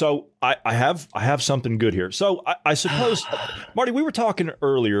 right? So I have something good here. So I suppose, Marty, we were talking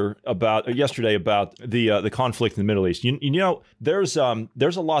yesterday about the conflict in the Middle East. There's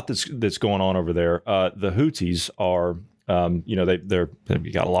a lot that's going on over there. The Houthis are.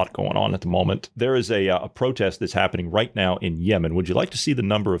 They've got a lot going on at the moment. There is a protest that's happening right now in Yemen. Would you like to see the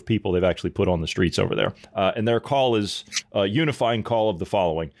number of people they've actually put on the streets over there? And their call is a unifying call of the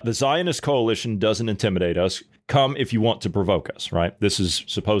following. The Zionist coalition doesn't intimidate us. Come if you want to provoke us, right? This is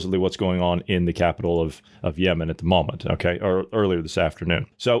supposedly what's going on in the capital of Yemen at the moment, okay, or earlier this afternoon.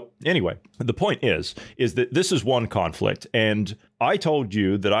 So anyway, the point is that this is one conflict, and I told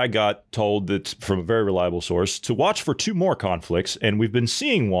you that I got told that from a very reliable source to watch for two more conflicts, and we've been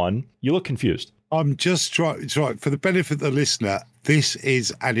seeing one. You look confused. I'm just trying, for the benefit of the listener, this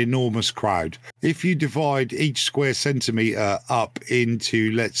is an enormous crowd. If you divide each square centimetre up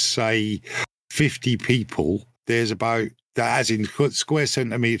into, let's say, 50 people, there's about, that as in square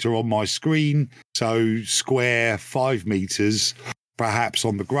centimetre on my screen, so square 5 metres, perhaps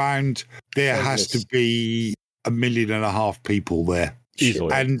on the ground, there has to be 1.5 million people there.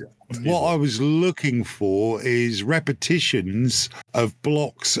 Easily. And what I was looking for is repetitions of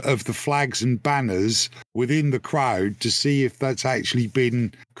blocks of the flags and banners within the crowd to see if that's actually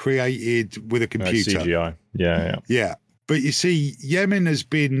been created with a computer. CGI. Yeah. But you see, Yemen has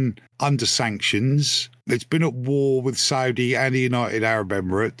been under sanctions. It's been at war with Saudi and the United Arab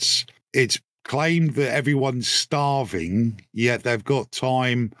Emirates. It's claimed that everyone's starving, yet they've got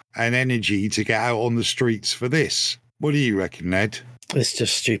time and energy to get out on the streets for this. What do you reckon, Ned? It's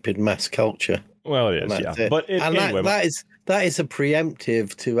just stupid mass culture. Well, it is, yeah. But anyway, that is a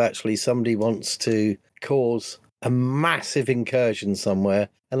preemptive to actually somebody wants to cause a massive incursion somewhere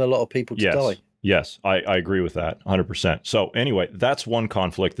and a lot of people to die. Yes, I agree with that 100%. So anyway, that's one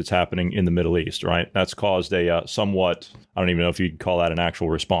conflict that's happening in the Middle East, right? That's caused a somewhat, I don't even know if you'd call that an actual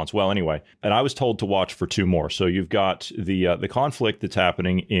response. Well, anyway, and I was told to watch for two more. So you've got the conflict that's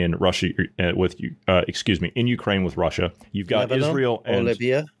happening in Russia in Ukraine with Russia. You've got Lebanon Israel and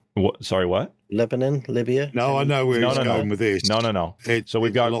Libya. Sorry, what? Lebanon, Libya. No, I know where he's going with this. No. So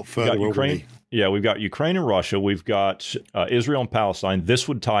we've got a lot further Ukraine. Yeah, we've got Ukraine and Russia. We've got Israel and Palestine. This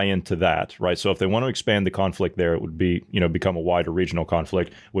would tie into that, right? So if they want to expand the conflict there, it would be, become a wider regional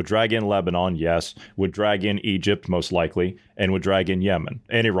conflict. Would drag in Lebanon, yes. Would drag in Egypt, most likely, and would drag in Yemen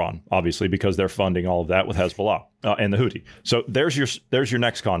and Iran, obviously, because they're funding all of that with Hezbollah and the Houthi. So there's your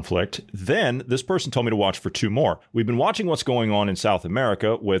next conflict. Then this person told me to watch for two more. We've been watching what's going on in South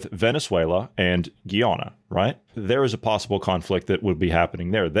America with Venezuela and Guyana, right? There is a possible conflict that would be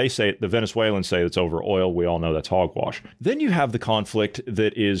happening there. They say, the Venezuelans say it's over oil. We all know that's hogwash. Then you have the conflict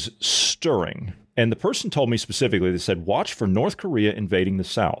that is stirring. And the person told me specifically, they said, watch for North Korea invading the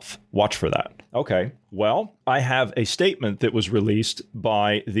South. Watch for that. Okay. Well, I have a statement that was released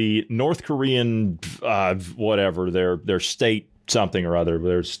by the North Korean, their state something or other.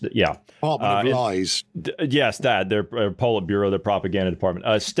 Department of Lies. Yes, that their Politburo, their propaganda department.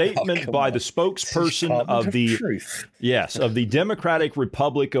 A statement by the spokesperson of the Democratic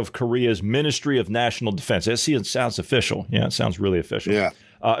Republic of Korea's Ministry of National Defense. It sounds official. Yeah, it sounds really official. Yeah.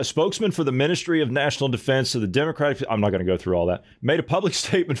 A spokesman for the Ministry of National Defense of the Democratic, I'm not going to go through all that, made a public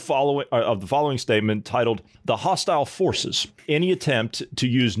statement of the following statement titled, "The hostile forces. Any attempt to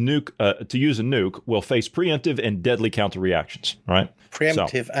use a nuke will face preemptive and deadly counterreactions." Right?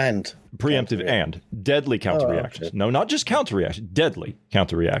 Preemptive and deadly counterreactions. Okay. No, not just counterreactions, deadly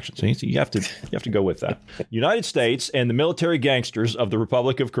counterreactions. So you have to go with that. United States and the military gangsters of the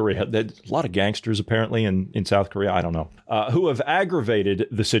Republic of Korea, a lot of gangsters apparently in South Korea, I don't know, who have aggravated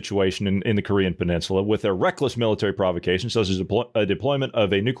the situation in the Korean Peninsula with their reckless military provocations, such as a deployment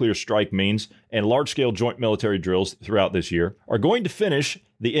of a nuclear strike means and large-scale joint military drills throughout this year, are going to finish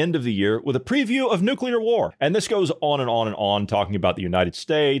the end of the year with a preview of nuclear war. And this goes on and on and on, talking about the United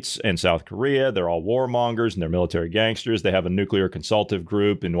States and South Korea. They're all warmongers and they're military gangsters. They have a nuclear consultative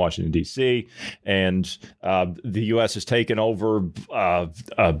group in Washington, D.C. And the U.S. has taken over,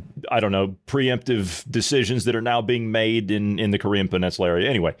 preemptive decisions that are now being made in the Korean Peninsula area.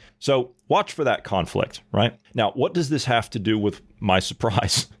 Anyway, so watch for that conflict, right? Now, what does this have to do with my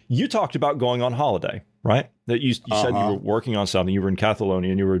surprise? You talked about going on holiday, right? That you said you were working on something. You were in Catalonia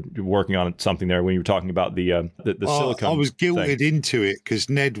and you were working on something there when you were talking about the silicon. I was guilted into it because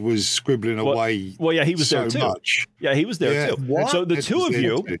Ned was scribbling away. Well, yeah, he was there too. Much. Yeah, he was there too. What? So the two of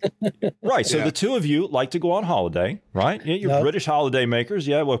you, right? So the two of you like to go on holiday, right? Yeah, you're British holiday makers.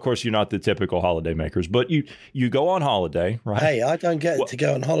 Yeah, well, of course you're not the typical holiday makers, but you go on holiday, right? Hey, I don't get to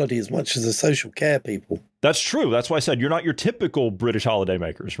go on holiday as much as the social care people. That's true. That's why I said you're not your typical British holiday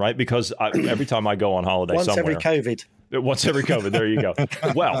makers, right? Because every time I go on holiday Once every COVID. There you go.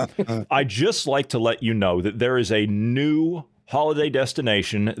 Well, I just like to let you know that there is a new holiday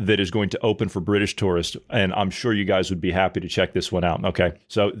destination that is going to open for British tourists, and I'm sure you guys would be happy to check this one out. Okay,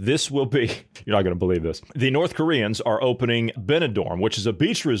 so this will be, you're not going to believe this. The North Koreans are opening Benidorm, which is a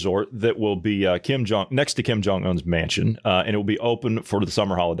beach resort that will be next to Kim Jong-un's mansion, and it will be open for the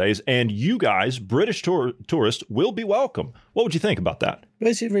summer holidays, and you guys, British tourists, will be welcome. What would you think about that?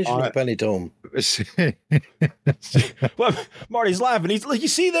 Where's the original Benidorm? Well, Marty's laughing. You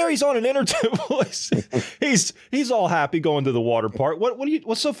see there, he's on an interval. he's all happy going to the water park.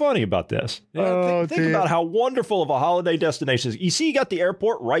 What's so funny about this? Think about how wonderful of a holiday destination is. You see, you got the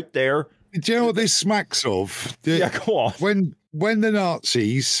airport right there. Do you know what this smacks of? Yeah, go on. When the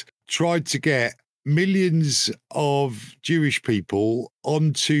Nazis tried to get millions of Jewish people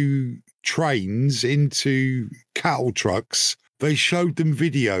onto trains, into cattle trucks, they showed them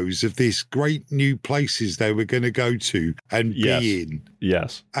videos of this great new places they were going to go to and be in.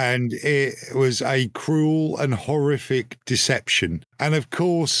 Yes. And it was a cruel and horrific deception. And of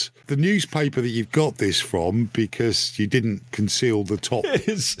course, the newspaper that you've got this from, because you didn't conceal the top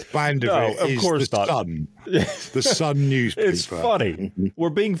band of it, is the Sun. The Sun newspaper. It's funny. We're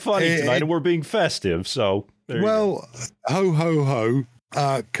being funny tonight and we're being festive. So, ho, ho, ho.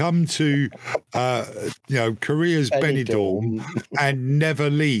 Come to Korea's Benidorm and never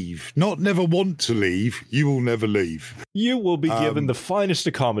leave. Not never want to leave. You will never leave. You will be given the finest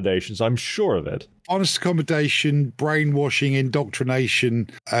accommodations. I'm sure of it. Honest accommodation, brainwashing, indoctrination,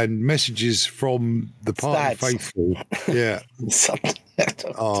 and messages from the part of faithful. Yeah.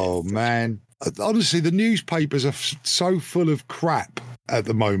 Oh man. Honestly, the newspapers are so full of crap at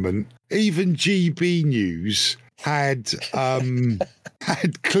the moment. Even GB News had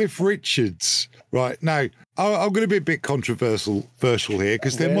Cliff Richards Right. Now, I'm going to be a bit controversial here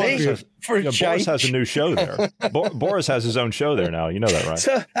because there might be Boris has a new show there. Boris has his own show there now. You know that, right?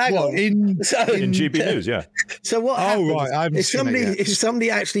 So, hang on. In GB News, yeah. So what happens right, if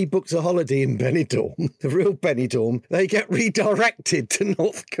somebody actually books a holiday in Benidorm, the real Benidorm, they get redirected to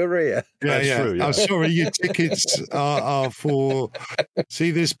North Korea? That's true, yeah. I'm sorry, your tickets are for...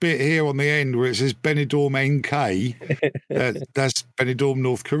 See this bit here on the end where it says Benidorm NK? That's Benidorm,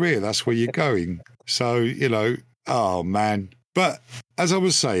 North Korea. That's where you're going. So, oh, man. But as I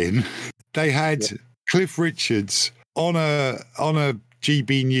was saying, they had Cliff Richards on a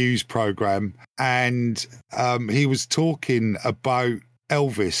GB News program, and he was talking about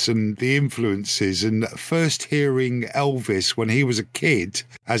Elvis and the influences, and first hearing Elvis when he was a kid,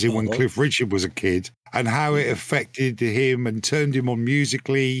 as in when Cliff Richard was a kid, and how it affected him and turned him on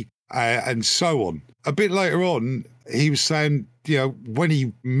musically and so on. A bit later on, he was saying, when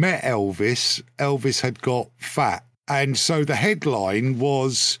he met Elvis, Elvis had got fat. And so the headline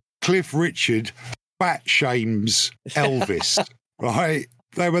was Cliff Richard fat shames Elvis, right?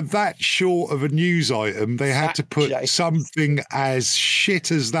 They were that short of a news item. They had to put something as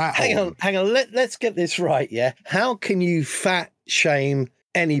shit as that on. Hang on. Let's get this right, yeah? How can you fat shame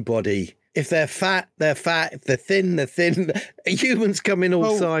anybody? If they're fat, they're fat. If they're thin, they're thin. Humans come in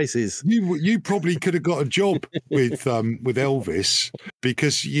all sizes. You probably could have got a job with Elvis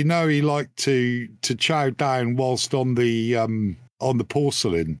because he liked to chow down whilst on the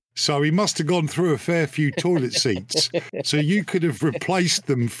porcelain. So he must have gone through a fair few toilet seats. So you could have replaced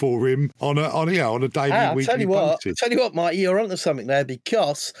them for him on a daily, weekly basis. Tell you what, Mike, you're onto something there,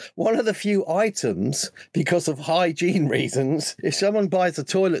 because one of the few items, because of hygiene reasons, if someone buys a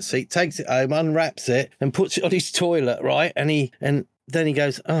toilet seat, takes it home, unwraps it, and puts it on his toilet, right, and then he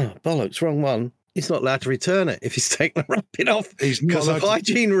goes, oh bollocks, wrong one. He's not allowed to return it if he's taken the wrapping off because of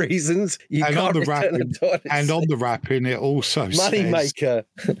hygiene reasons. You can't return the toilet. And on the wrapping, it also money maker.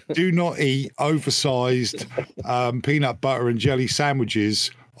 Do not eat oversized peanut butter and jelly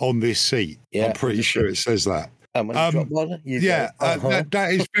sandwiches on this seat. Yeah, I'm pretty sure it says that. And when you drop one, that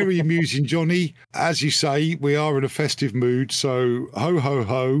is very amusing, Johnny. As you say, we are in a festive mood, so ho, ho,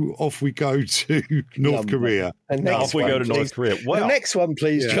 ho, off we go to North Korea. Off we go to North Korea. Well, the next one,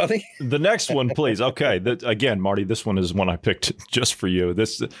 please, Johnny. The next one, please. Okay. Again, Marty, this one is one I picked just for you.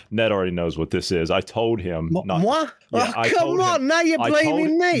 Ned already knows what this is. I told him. What? Come on, now you're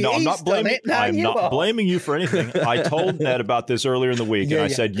blaming me. No, I'm not blaming it. I'm not blaming you for anything. I told Ned about this earlier in the week, and I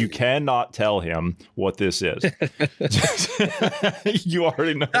said, you cannot tell him what this is. You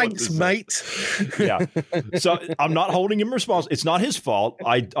already know. Thanks, mate. Yeah. So I'm not holding him responsible. It's not his fault.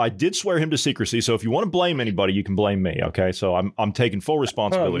 I did swear him to secrecy. So if you want to blame anybody, you can blame me. Okay. So I'm taking full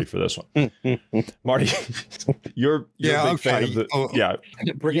responsibility for this one. Marty, you're a big fan of the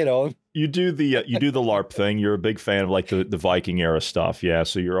Bring it on. You do the LARP thing. You're a big fan of like the Viking era stuff. Yeah.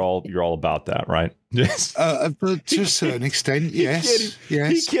 So you're all about that, right? Yes. But to a certain extent, yes.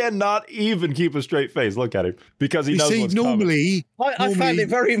 He cannot even keep a straight face. Look at him because he knows what's normally, coming. I found it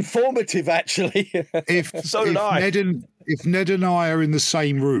very informative, actually. If Ned and I are in the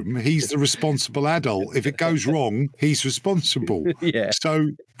same room, he's the responsible adult. If it goes wrong, he's responsible. Yeah. So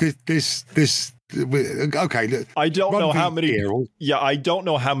this. Okay. Look, I don't know how many. I don't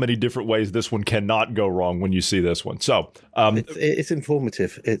know how many different ways this one cannot go wrong when you see this one. So it's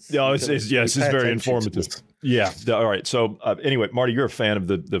informative. It's very informative. Yeah. All right. So anyway, Marty, you're a fan of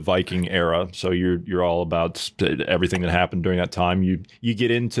the Viking era, so you're all about everything that happened during that time. You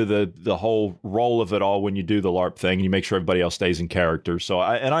get into the whole role of it all when you do the LARP thing, and you make sure everybody else stays in character. So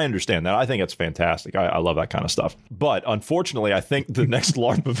I understand that. I think it's fantastic. I love that kind of stuff. But unfortunately, I think the next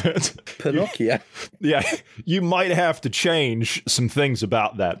LARP event, Pinocchio. You might have to change some things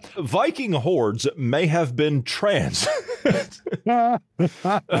about that. Viking hordes may have been trans.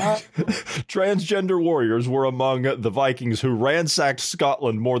 Transgender warriors were among the Vikings who ransacked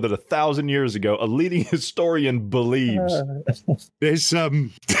Scotland more than 1,000 years ago. A leading historian believes. There's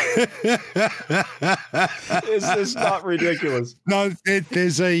Is this not ridiculous? No,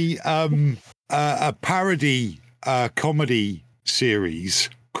 there's a parody comedy series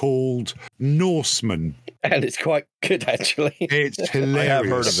called Norseman. And it's quite good, actually. It's hilarious. I have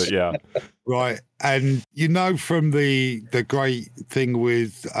heard of it, yeah. Right. And from the great thing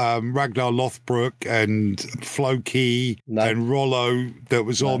with Ragnar Lothbrok and Floki and Rollo that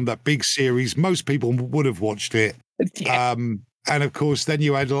was on that big series, most people would have watched it. Yeah. And of course, then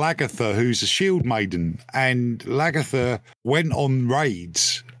you had Lagertha, who's a shield maiden. And Lagertha went on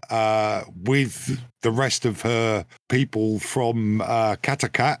raids with the rest of her people from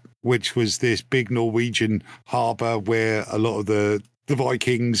Kattegat, which was this big Norwegian harbour where a lot of the the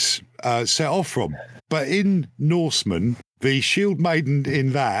Vikings set off from. But in Norseman, the Shield Maiden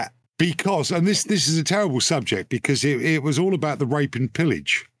in that, because, and this is a terrible subject because it was all about the rape and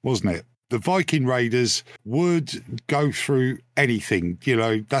pillage, wasn't it? The Viking raiders would go through anything,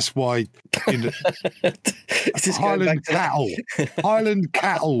 that's why Highland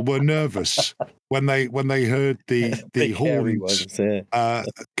cattle were nervous when they heard the horns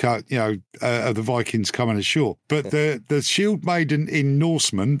of the Vikings coming ashore. But the Shield Maiden in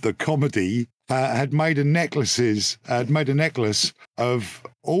Norseman, the comedy, had made a necklace of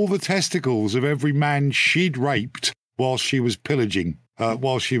all the testicles of every man she'd raped while she was pillaging,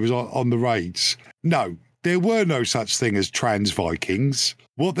 while she was on the raids. No, there were no such thing as trans Vikings.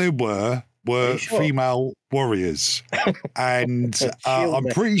 What there were female warriors, and I'm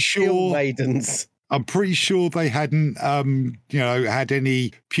pretty sure maidens. I'm pretty sure they hadn't, had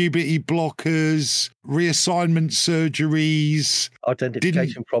any puberty blockers, reassignment surgeries,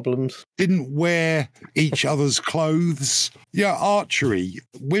 identification problems. Didn't wear each other's clothes. Yeah, archery.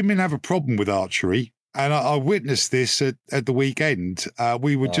 Women have a problem with archery. And I witnessed this at the weekend.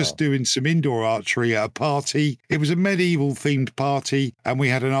 We were just doing some indoor archery at a party. It was a medieval-themed party, and we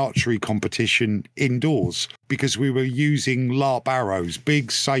had an archery competition indoors because we were using LARP arrows, big,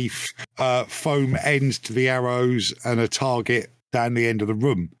 safe foam ends to the arrows and a target down the end of the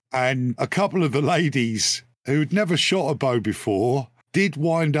room. And a couple of the ladies who'd never shot a bow before did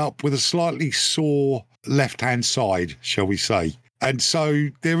wind up with a slightly sore left-hand side, shall we say. And so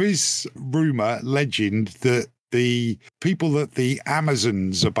there is rumour, legend, that the people that the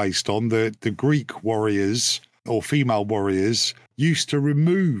Amazons are based on, the Greek warriors or female warriors, used to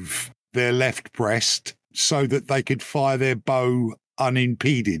remove their left breast so that they could fire their bow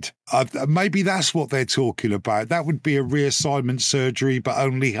unimpeded. Maybe that's what they're talking about. That would be a reassignment surgery, but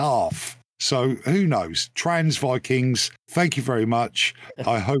only half. So who knows? Trans Vikings, thank you very much.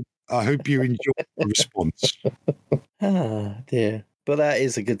 I hope you enjoy the response. Ah, dear. But that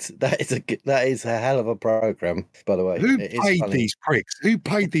is a hell of a program, by the way. Who paid these pricks? Who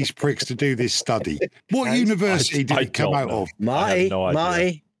paid these pricks to do this study? What university did it come out of? Marty,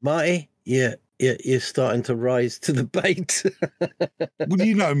 you're starting to rise to the bait. Well,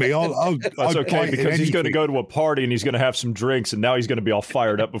 you know me. That's okay, because he's going to go to a party and he's going to have some drinks, and now he's going to be all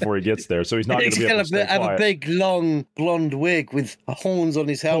fired up before he gets there. So he's not going to be able to stay quiet. Have a big, long, blonde wig with horns on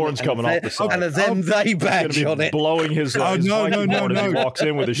his helmet. Horns coming off the side. And a them-they badge on it. Blowing his no. He walks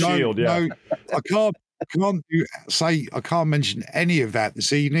in with a shield, No, I can't mention any of that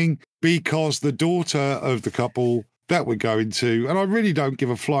this evening because the daughter of the couple that we're going to, and I really don't give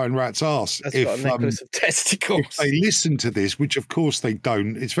a flying rat's ass got a necklace of testicles. If they listen to this, which of course they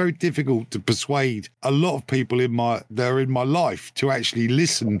don't. It's very difficult to persuade a lot of people that are in my life to actually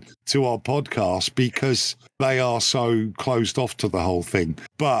listen to our podcast because they are so closed off to the whole thing.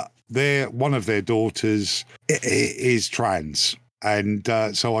 But one of their daughters is trans, and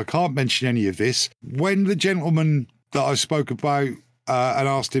so I can't mention any of this. When the gentleman that I spoke about and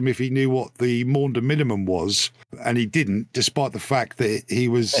asked him if he knew what the Maunder minimum was, and he didn't, despite the fact that he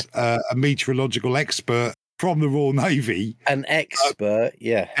was a meteorological expert from the Royal Navy. An expert,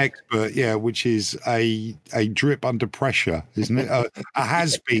 which is a drip under pressure, isn't it? A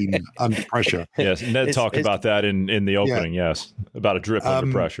has-been under pressure. Yes, Ned talked about that in the opening, yes, about a drip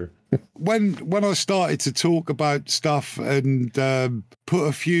under pressure. When I started to talk about stuff and put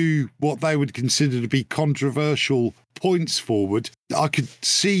a few what they would consider to be controversial points forward, I could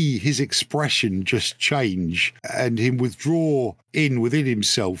see his expression just change and him withdraw within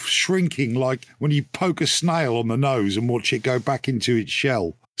himself, shrinking like when you poke a snail on the nose and watch it go back into its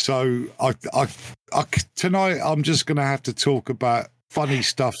shell. So tonight I'm just going to have to talk about funny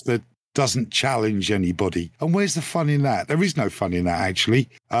stuff that doesn't challenge anybody. And where's the fun in that? There is no fun in that, actually.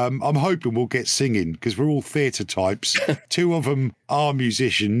 I'm hoping we'll get singing because we're all theatre types. Two of them are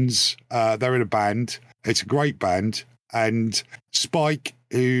musicians. They're in a band. It's a great band. And Spike,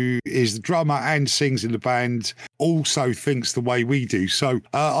 who is the drummer and sings in the band, also thinks the way we do. So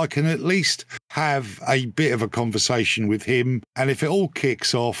I can at least have a bit of a conversation with him. And if it all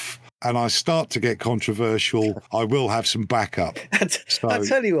kicks off and I start to get controversial, I will have some backup. I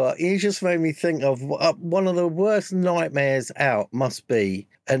tell you what, you just made me think of one of the worst nightmares out must be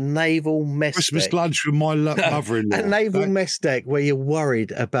a naval mess Christmas deck. lunch with my mother-in-law. A naval mess deck where you're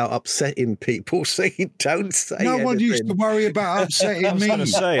worried about upsetting people, so you don't say No anything. one used to worry about upsetting me. I was going to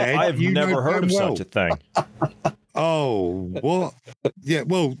say, I've never heard of such a thing. Oh, what? Yeah,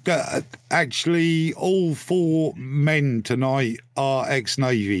 well, actually, all four men tonight are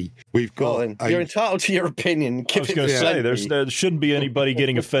ex-Navy. We've got. You're entitled to your opinion. I was going to say, there shouldn't be anybody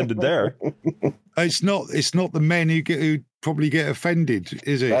getting offended there. It's not the men who probably get offended,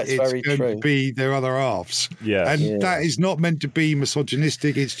 is it? That's very going true. to be their other halves. Yeah. And that is not meant to be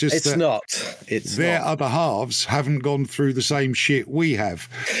misogynistic. It's just it's that not. It's their not. other halves haven't gone through the same shit we have.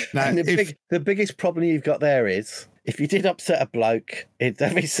 Now, And the biggest problem you've got there is if you did upset a bloke, it'd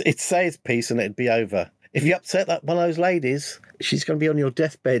say his piece and it'd be over. If you upset that one of those ladies, she's going to be on your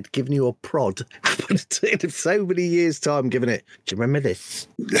deathbed giving you a prod. In so many years' time, giving it. Do you remember this?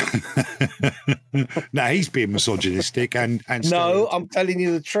 Now he's being misogynistic and no, I'm telling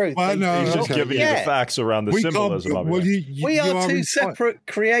you the truth. Well, no, he's just giving you the facts around the symbolism of it. We are two separate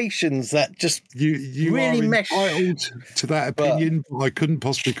creations that just you really are mesh. entitled to that opinion, but I couldn't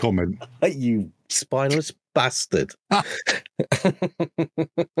possibly comment. You spineless bastard.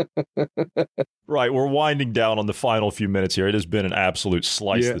 Right, we're winding down on the final few minutes here. It has been an absolute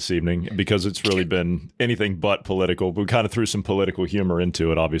slice this evening because it's really been anything but political. We kind of threw some political humor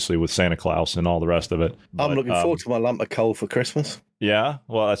into it, obviously, with Santa Claus and all the rest of it. But, I'm looking forward to my lump of coal for Christmas. Yeah?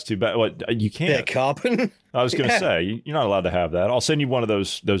 Well, that's too bad. What, you can't. Bit of carbon. I was going to say, you're not allowed to have that. I'll send you one of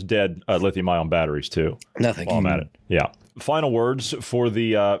those dead lithium-ion batteries, too. No, thank you. While I'm at it. Yeah. Final words for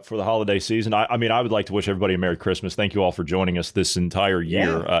the holiday season. I mean, I would like to wish everybody a Merry Christmas. Thank you all for joining us this entire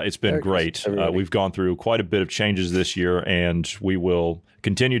year. It's been great. We've gone through quite a bit of changes this year, and we will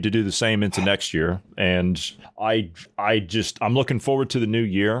continue to do the same into next year. And I'm looking forward to the new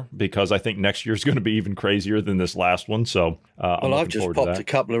year because I think next year is going to be even crazier than this last one. So, I've just popped a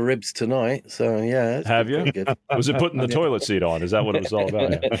couple of ribs tonight. So yeah, have you? Good. Was it putting the toilet seat on? Is that what it was all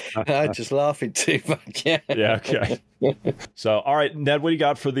about? I'm just laughing too much. Yeah. Yeah. Okay. So, all right, Ned, what do you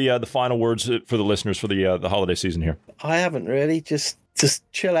got for the final words for the listeners for the holiday season here? I haven't really. Just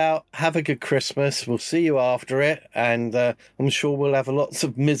chill out, have a good Christmas. We'll see you after it, and I'm sure we'll have lots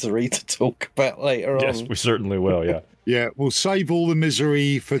of misery to talk about later on. Yes, we certainly will. Yeah. Yeah, we'll save all the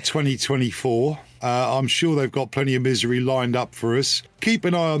misery for 2024. I'm sure they've got plenty of misery lined up for us. Keep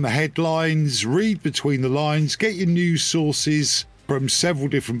an eye on the headlines, read between the lines, get your news sources from several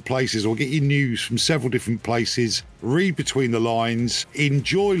different places, or get your news from several different places, read between the lines,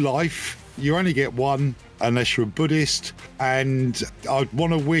 enjoy life. You only get one unless you're a Buddhist. And I'd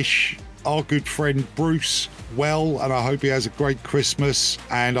want to wish our good friend Bruce well, and I hope he has a great Christmas,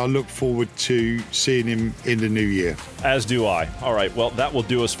 and I look forward to seeing him in the new year. As do I. All right, well, that will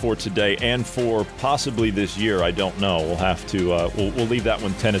do us for today and for possibly this year. I don't know. We'll have to we'll leave that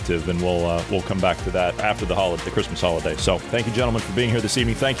one tentative, and we'll come back to that after the Christmas holiday. So thank you, gentlemen, for being here this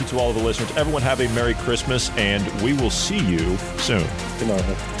evening. Thank you to all of the listeners. Everyone have a Merry Christmas, and we will see you soon. Good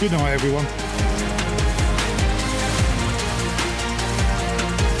night. Good night, everyone.